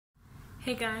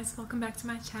Hey guys, welcome back to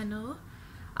my channel.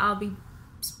 I'll be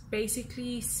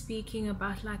basically speaking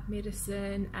about like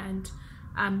medicine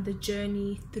and the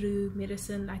journey through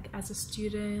medicine, like as a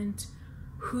student,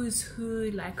 who's who,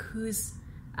 like who's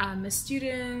a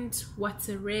student, what's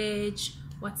a reg,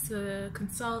 what's a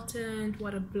consultant,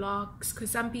 what are blocks,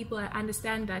 because some people, I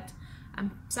understand that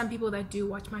some people that do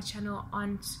watch my channel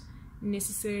aren't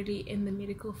necessarily in the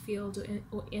medical field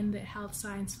or in the health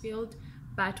science field,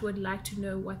 but would like to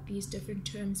know what these different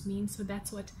terms mean. So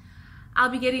that's what I'll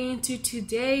be getting into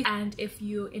today, and if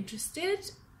you're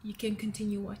interested you can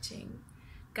continue watching.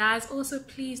 Guys, also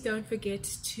please don't forget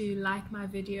to like my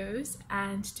videos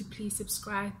and to please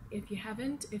subscribe if you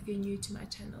haven't, if you're new to my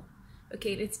channel.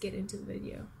 Okay, let's get into the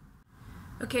video.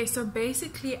 Okay, so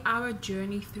basically our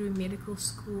journey through medical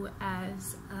school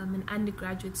as an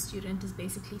undergraduate student is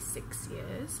basically 6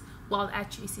 years. While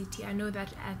at UCT, I know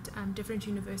that at different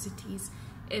universities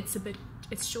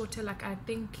it's shorter. Like I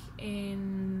think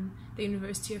in the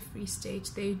University of Free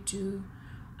State they do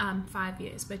 5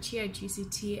 years, but here at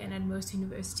UCT and at most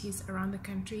universities around the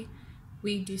country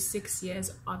we do 6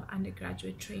 years of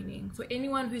undergraduate training. For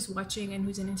anyone who's watching and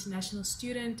who's an international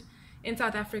student, in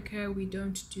South Africa we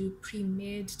don't do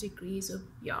pre-med degrees, or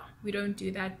we don't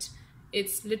do that.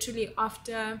 It's literally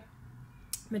after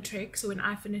matric. So when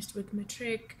I finished with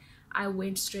matric, I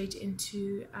went straight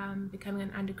into becoming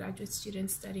an undergraduate student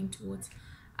studying towards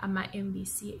my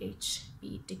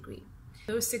MBCHB degree.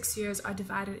 Those 6 years are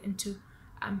divided into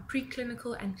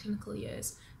preclinical and clinical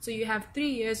years. So you have 3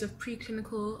 years of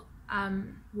preclinical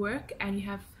work, and you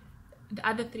have the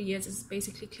other 3 years is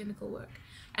basically clinical work.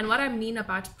 And what I mean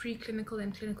about preclinical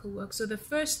and clinical work, so the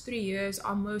first 3 years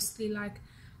are mostly like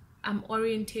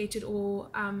orientated or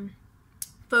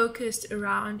focused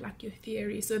around like your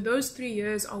theory. So those 3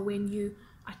 years are when you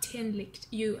attend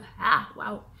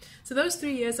So those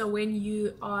 3 years are when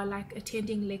you are like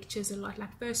attending lectures a lot,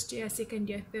 like first year, second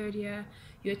year, third year,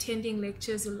 you're attending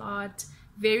lectures a lot,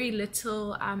 very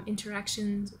little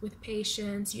interactions with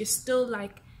patients. You're still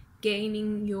like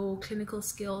gaining your clinical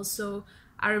skills. So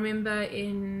I remember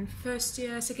in first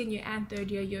year, second year and third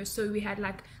year, so we had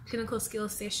like clinical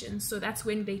skills sessions. So that's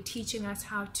when they're teaching us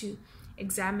how to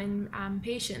examine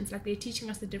patients. Like they're teaching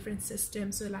us the different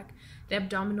systems, so like the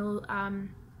abdominal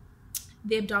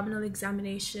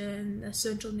examination, the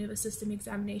central nervous system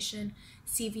examination,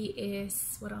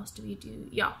 CVS. What else do we do?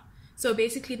 So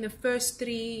basically in the first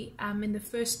three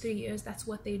years, that's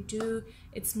what they do.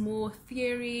 It's more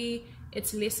theory,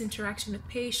 it's less interaction with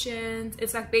patients.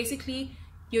 It's like basically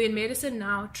you're in medicine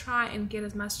now, try and get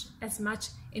as much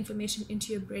information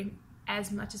into your brain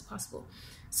as much as possible.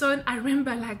 So I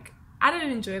remember like I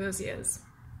didn't enjoy those years.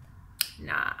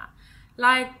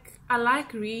 Like I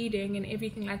like reading and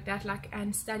everything like that, like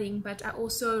and studying, but I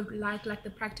also like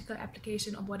the practical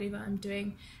application of whatever I'm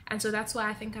doing. And so that's why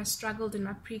I think I struggled in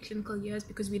my preclinical years,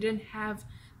 because we didn't have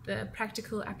the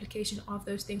practical application of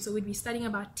those things. So we'd be studying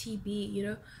about TB, you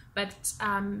know, but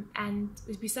and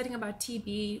we'd be studying about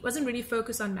TB. It wasn't really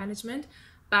focused on management,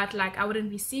 but like I wouldn't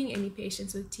be seeing any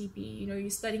patients with TB. You know, you're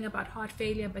studying about heart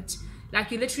failure, but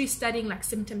like you're literally studying like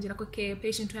symptoms. You're like, okay, a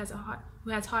patient who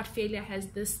has heart failure has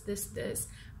this,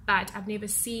 but I've never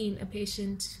seen a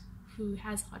patient who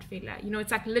has heart failure. You know,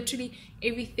 it's like literally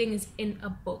everything is in a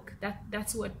book.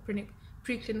 That's what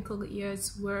preclinical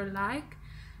years were like,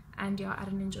 and I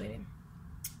didn't enjoy them.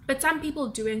 But some people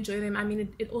do enjoy them. I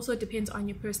mean, it also depends on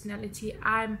your personality.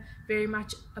 I'm very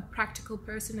much a practical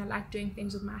person. I like doing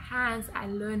things with my hands. I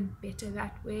learn better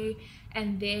that way,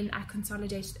 and then I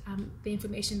consolidate the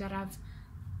information that I've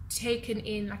taken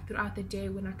in like throughout the day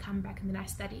when I come back, and then I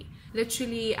study.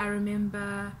 Literally, I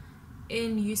remember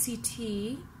in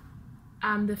UCT,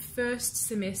 the first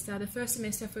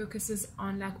semester focuses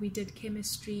on like we did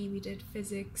chemistry, we did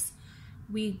physics,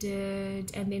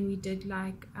 and then we did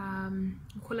like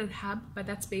we call it hub, but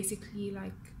that's basically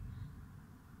like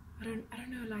I don't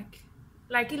know,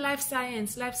 like in life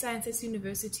sciences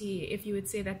university, if you would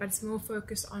say that, but it's more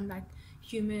focused on like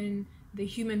the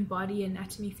human body,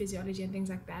 anatomy, physiology and things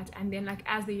like that. And then like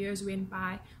as the years went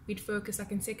by, we'd focus,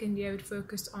 like in second year we'd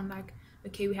focus on like,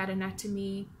 okay, we had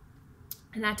anatomy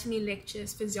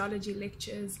lectures, physiology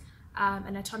lectures,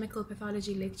 anatomical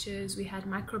pathology lectures, we had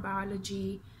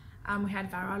microbiology, we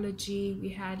had virology, we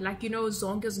had like, you know,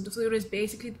 zonkers. And so it was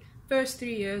basically first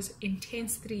 3 years,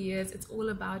 intense 3 years. It's all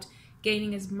about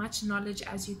gaining as much knowledge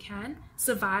as you can,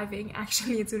 surviving.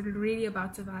 Actually, it's really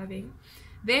about surviving.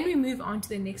 Then we move on to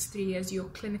the next 3 years, your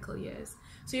clinical years.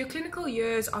 So your clinical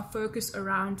years are focused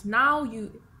around now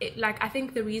I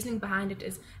think the reasoning behind it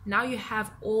is now you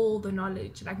have all the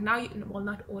knowledge, like now well,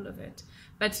 not all of it,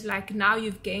 but like now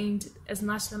you've gained as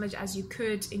much knowledge as you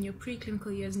could in your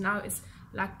preclinical years. Now it's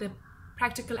like the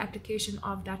practical application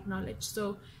of that knowledge.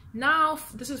 So now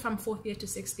this is from 4th year to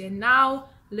 6th year. Now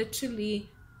literally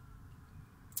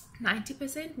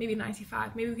 90%, maybe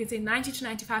 95, maybe we can say 90 to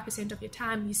 95% of your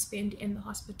time you spend in the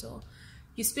hospital.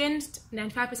 You spend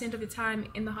 95% of your time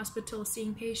in the hospital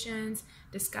seeing patients,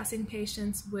 discussing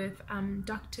patients with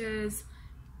doctors.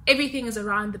 Everything is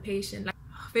around the patient. Like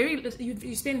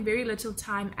you spend very little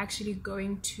time actually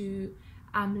going to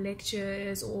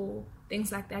lectures or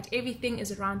things like that. Everything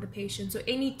is around the patient. So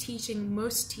any teaching,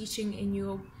 most teaching in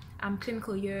your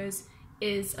clinical years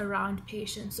is around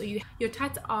patients. So your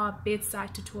TATs are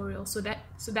bedside tutorials.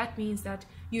 So that means that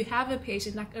you have a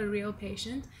patient, like a real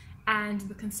patient, and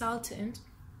the consultant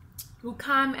will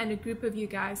come, and a group of you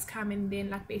guys come and then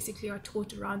like basically are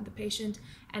taught around the patient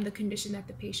and the condition that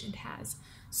the patient has.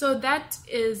 So that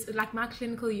is like my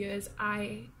clinical years.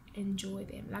 I enjoy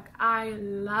them. Like I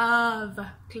love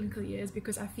clinical years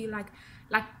because I feel like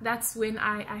that's when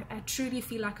I truly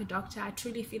feel like a doctor. I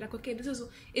truly feel like, okay,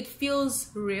 it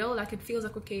feels real. Like it feels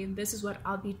like, okay, this is what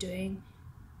I'll be doing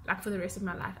like for the rest of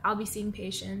my life. I'll be seeing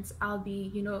patients, I'll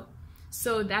be,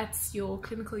 so that's your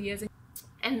clinical years.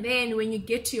 And then when you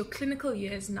get to your clinical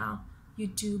years now, you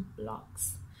do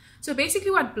blocks. So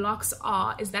basically what blocks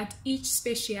are is that each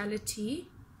specialty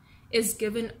is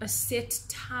given a set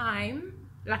time,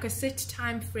 like a set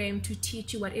time frame to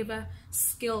teach you whatever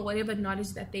skill, whatever knowledge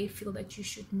that they feel that you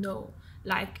should know.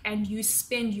 And you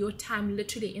spend your time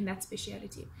literally in that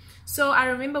specialty. So I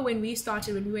remember when we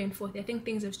were in 4th, I think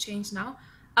things have changed now.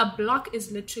 A block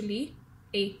is literally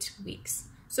 8 weeks.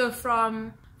 So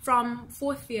from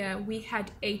 4th year, we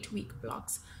had 8-week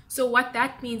blocks. So what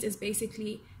that means is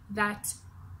basically that,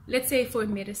 let's say for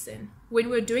medicine, when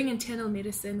we're doing internal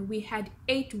medicine, we had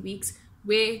 8 weeks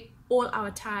where all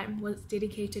our time was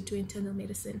dedicated to internal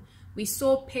medicine. We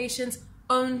saw patients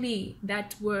only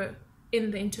that were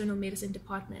in the internal medicine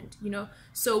department,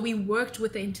 so we worked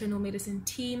with the internal medicine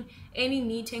team. Any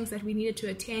meetings that we needed to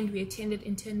attend, we attended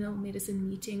internal medicine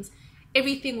meetings.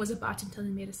 Everything was about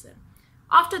internal medicine.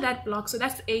 After that block, so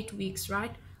that's 8 weeks,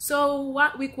 right? So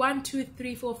week 1, 2,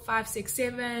 3, 4, 5, 6,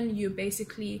 7, you're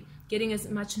basically getting as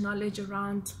much knowledge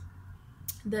around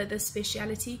the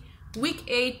specialty. Week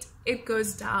 8, it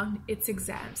goes down, it's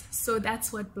exams. So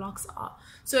that's what blocks are.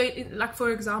 So like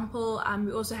for example,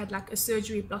 we also had like a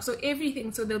surgery block. So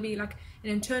everything, so there'll be like an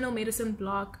internal medicine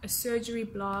block, a surgery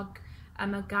block, a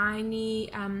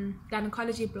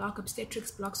gynecology block,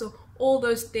 obstetrics block. So all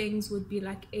those things would be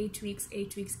like 8 weeks,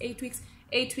 8 weeks, 8 weeks.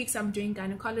 8 weeks I'm doing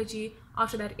gynecology.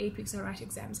 After that 8 weeks I write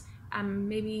exams.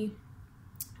 Maybe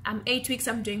 8 weeks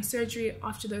I'm doing surgery.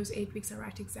 After those 8 weeks I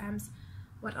write exams.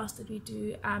 What else did we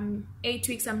do? 8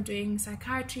 weeks I'm doing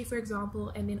psychiatry, for example,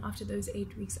 and then after those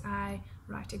 8 weeks I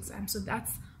write exams. So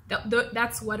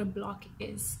that's what a block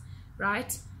is,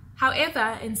 right?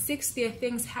 However, in 6th year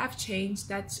things have changed,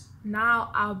 that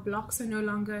now our blocks are no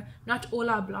longer, not all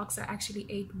our blocks are actually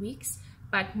 8 weeks,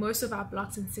 but most of our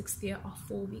blocks in 6th year are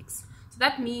 4 weeks. So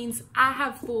that means I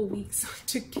have 4 weeks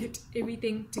to get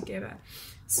everything together.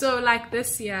 So like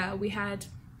this year we had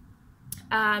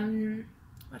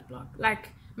what block? Like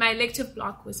my elective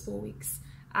block was 4 weeks.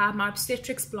 My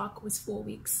obstetrics block was 4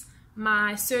 weeks.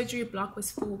 My surgery block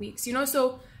was 4 weeks.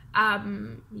 So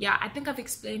yeah, I think I've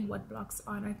explained what blocks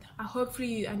are, and hopefully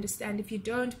you understand. If you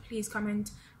don't, please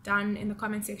comment down in the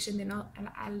comment section, then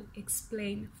I'll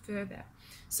explain further.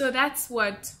 So that's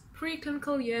what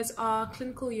preclinical years are,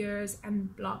 clinical years,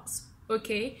 and blocks.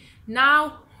 Okay,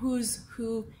 now who's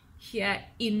who here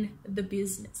in the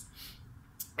business?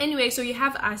 Anyway, so you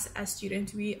have us as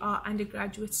students. We are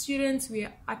undergraduate students. We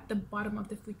are at the bottom of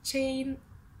the food chain,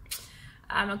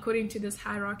 according to this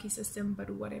hierarchy system,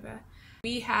 but whatever.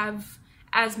 We have,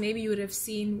 as maybe you would have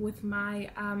seen with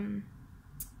my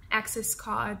access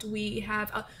card, we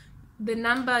have the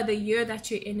number, the year that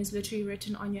you're in is literally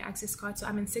written on your access card. So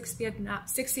I'm in 6th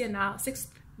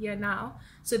year now.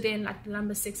 So then like the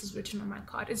number 6 is written on my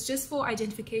card. It's just for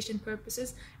identification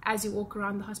purposes as you walk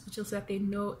around the hospital, so that they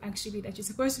know actually that you're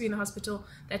supposed to be in the hospital,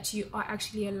 that you are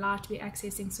actually allowed to be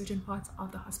accessing certain parts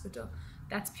of the hospital.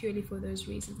 That's purely for those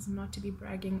reasons, not to be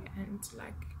bragging and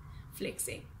like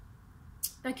flexing.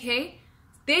 Okay,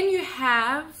 then you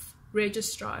have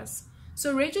registrars.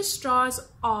 So registrars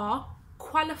are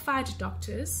qualified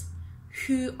doctors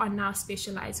who are now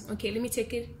specializing. Okay, let me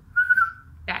take it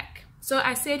back. So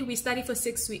I said we study for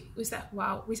 6 weeks.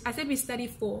 I said we study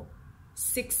for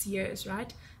 6 years,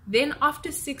 right? Then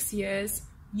after 6 years,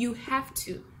 you have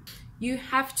to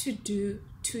do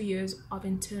 2 years of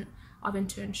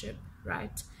internship,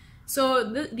 right?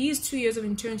 So these 2 years of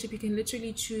internship, you can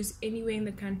literally choose anywhere in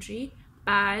the country,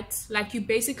 but like you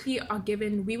basically are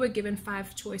given, we were given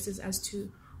 5 choices as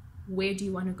to where do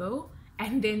you want to go,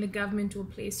 and then the government will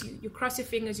place you. You cross your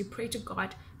fingers, you pray to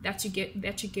God that you get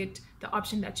the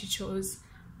option that you chose.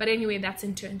 But anyway, that's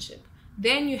internship.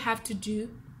 Then you have to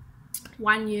do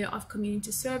 1 year of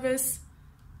community service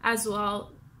as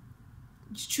well.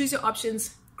 Choose your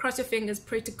options, cross your fingers,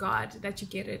 pray to God that you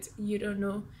get it. You don't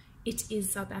know, it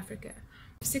is South Africa.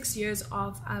 6 years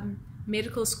of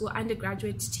medical school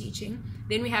undergraduate teaching.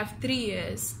 Then we have 3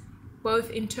 years,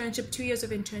 both internship, 2 years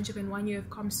of internship and 1 year of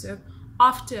ComServe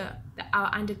after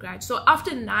our undergrad. So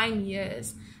after 9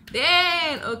 years,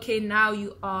 then okay, now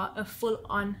you are a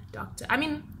full-on doctor. I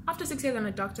mean, after 6 years I'm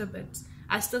a doctor, but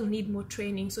I still need more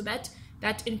training. So that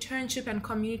internship and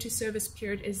community service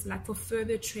period is like for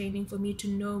further training for me to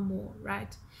know more,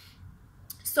 right?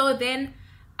 So then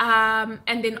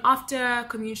and then after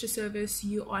community service,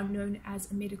 you are known as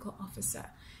a medical officer.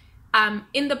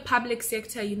 In the public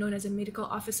sector, you're known as a medical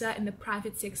officer. In the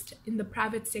private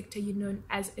sector, you're known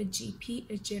as a GP,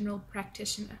 a general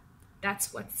practitioner. That's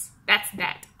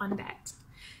that on that.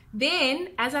 Then,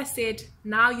 as I said,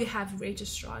 now you have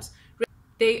registrars.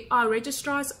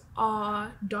 Registrars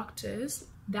are doctors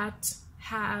that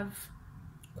have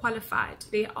qualified.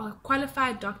 They are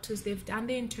qualified doctors. They've done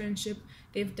their internship,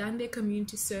 they've done their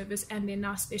community service, and they're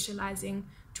now specializing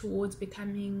towards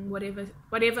becoming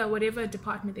whatever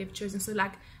department they've chosen. So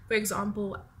like, for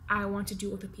example, I want to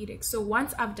do orthopedics. So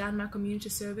once I've done my community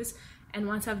service and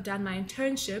once I've done my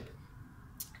internship,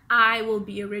 I will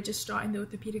be a registrar in the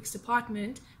orthopedics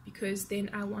department, because then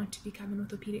I want to become an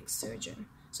orthopedic surgeon.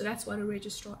 So that's what a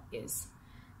registrar is.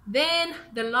 Then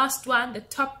the last one, the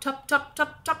top,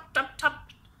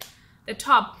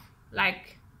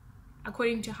 like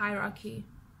according to hierarchy.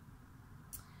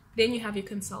 Then you have your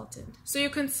consultant. So your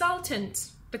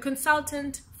consultant, the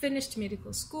consultant finished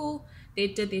medical school, they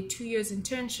did their 2 years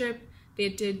internship, they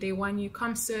did their 1 year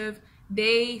ComServe,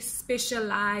 they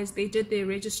specialized, they did their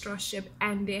registrarship,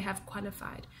 and they have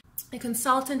qualified. A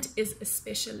consultant is a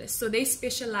specialist, so they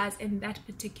specialize in that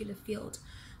particular field.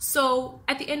 So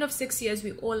at the end of 6 years,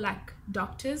 we all like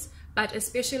doctors, but a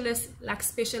specialist like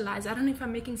specialize. I don't know if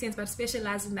I'm making sense, but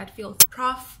specialize in that field.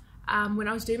 Prof, when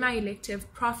I was doing my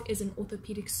elective, Prof is an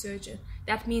orthopedic surgeon.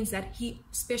 That means that he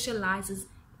specializes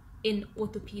in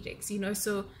orthopedics, you know,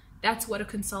 so that's what a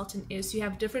consultant is. You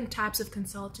have different types of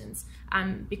consultants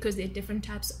because there are different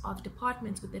types of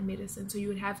departments within medicine. So you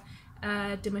would have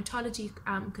a dermatology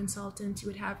consultant, you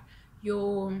would have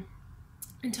your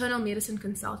internal medicine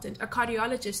consultant, a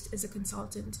cardiologist is a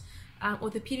consultant,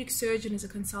 orthopedic surgeon is a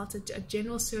consultant, a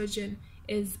general surgeon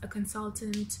is a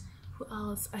consultant, who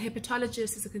else? A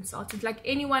hepatologist is a consultant. Like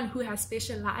anyone who has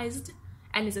specialized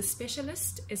and is a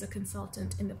specialist is a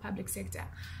consultant in the public sector.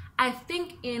 I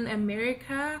think in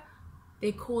America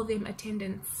they call them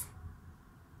attending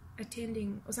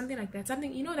or something like that,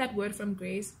 something, you know, that word from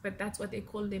Grace, but that's what they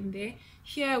call them there.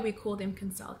 Here we call them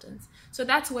consultants. So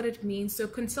that's what it means. So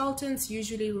consultants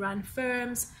usually run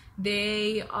firms.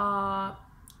 They are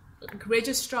like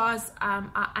registrars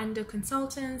are under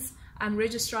consultants.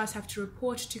 Registrars have to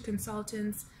report to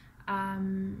consultants.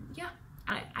 Yeah,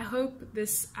 I hope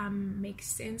this makes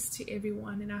sense to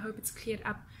everyone, and I hope it's cleared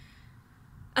up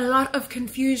a lot of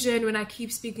confusion when I keep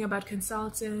speaking about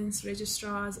consultants,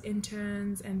 registrars,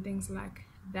 interns, and things like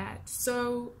that.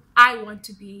 So I want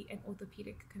to be an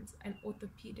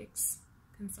orthopedics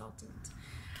consultant.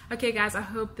 Okay guys, I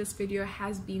hope this video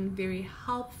has been very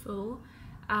helpful.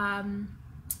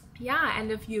 Yeah,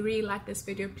 and if you really like this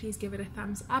video, please give it a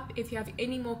thumbs up. If you have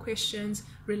any more questions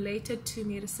related to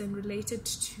medicine, related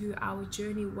to our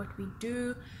journey, what we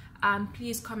do,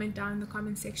 please comment down in the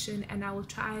comment section, and I will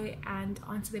try and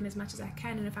answer them as much as I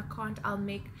can, and if I can't, I'll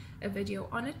make a video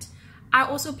on it. I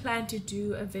also plan to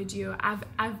do a video.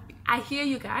 I hear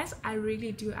you guys, I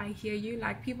really do. I hear you.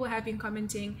 Like, people have been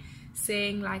commenting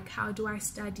saying like, how do I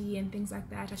study and things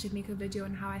like that. I should make a video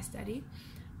on how I study.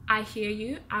 I hear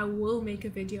you. I will make a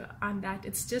video on that.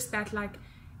 It's just that, like,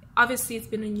 obviously it's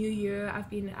been a new year. I've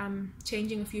been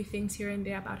changing a few things here and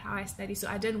there about how I study, so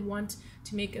I didn't want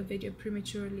to make a video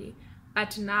prematurely,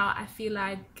 but now I feel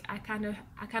like I kind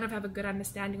of have a good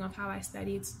understanding of how I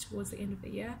study. It's towards the end of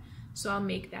the year, so I'll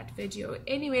make that video.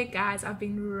 Anyway guys, I've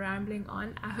been rambling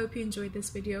on. I hope you enjoyed this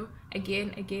video.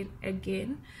 Again,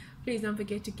 please don't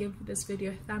forget to give this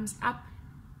video a thumbs up.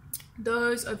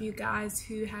 Those of you guys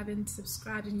who haven't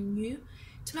subscribed and you're new,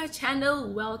 to my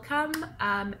channel, welcome.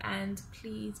 And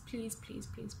please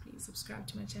subscribe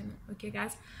to my channel. Okay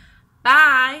guys,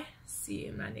 bye, see you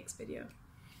in my next video.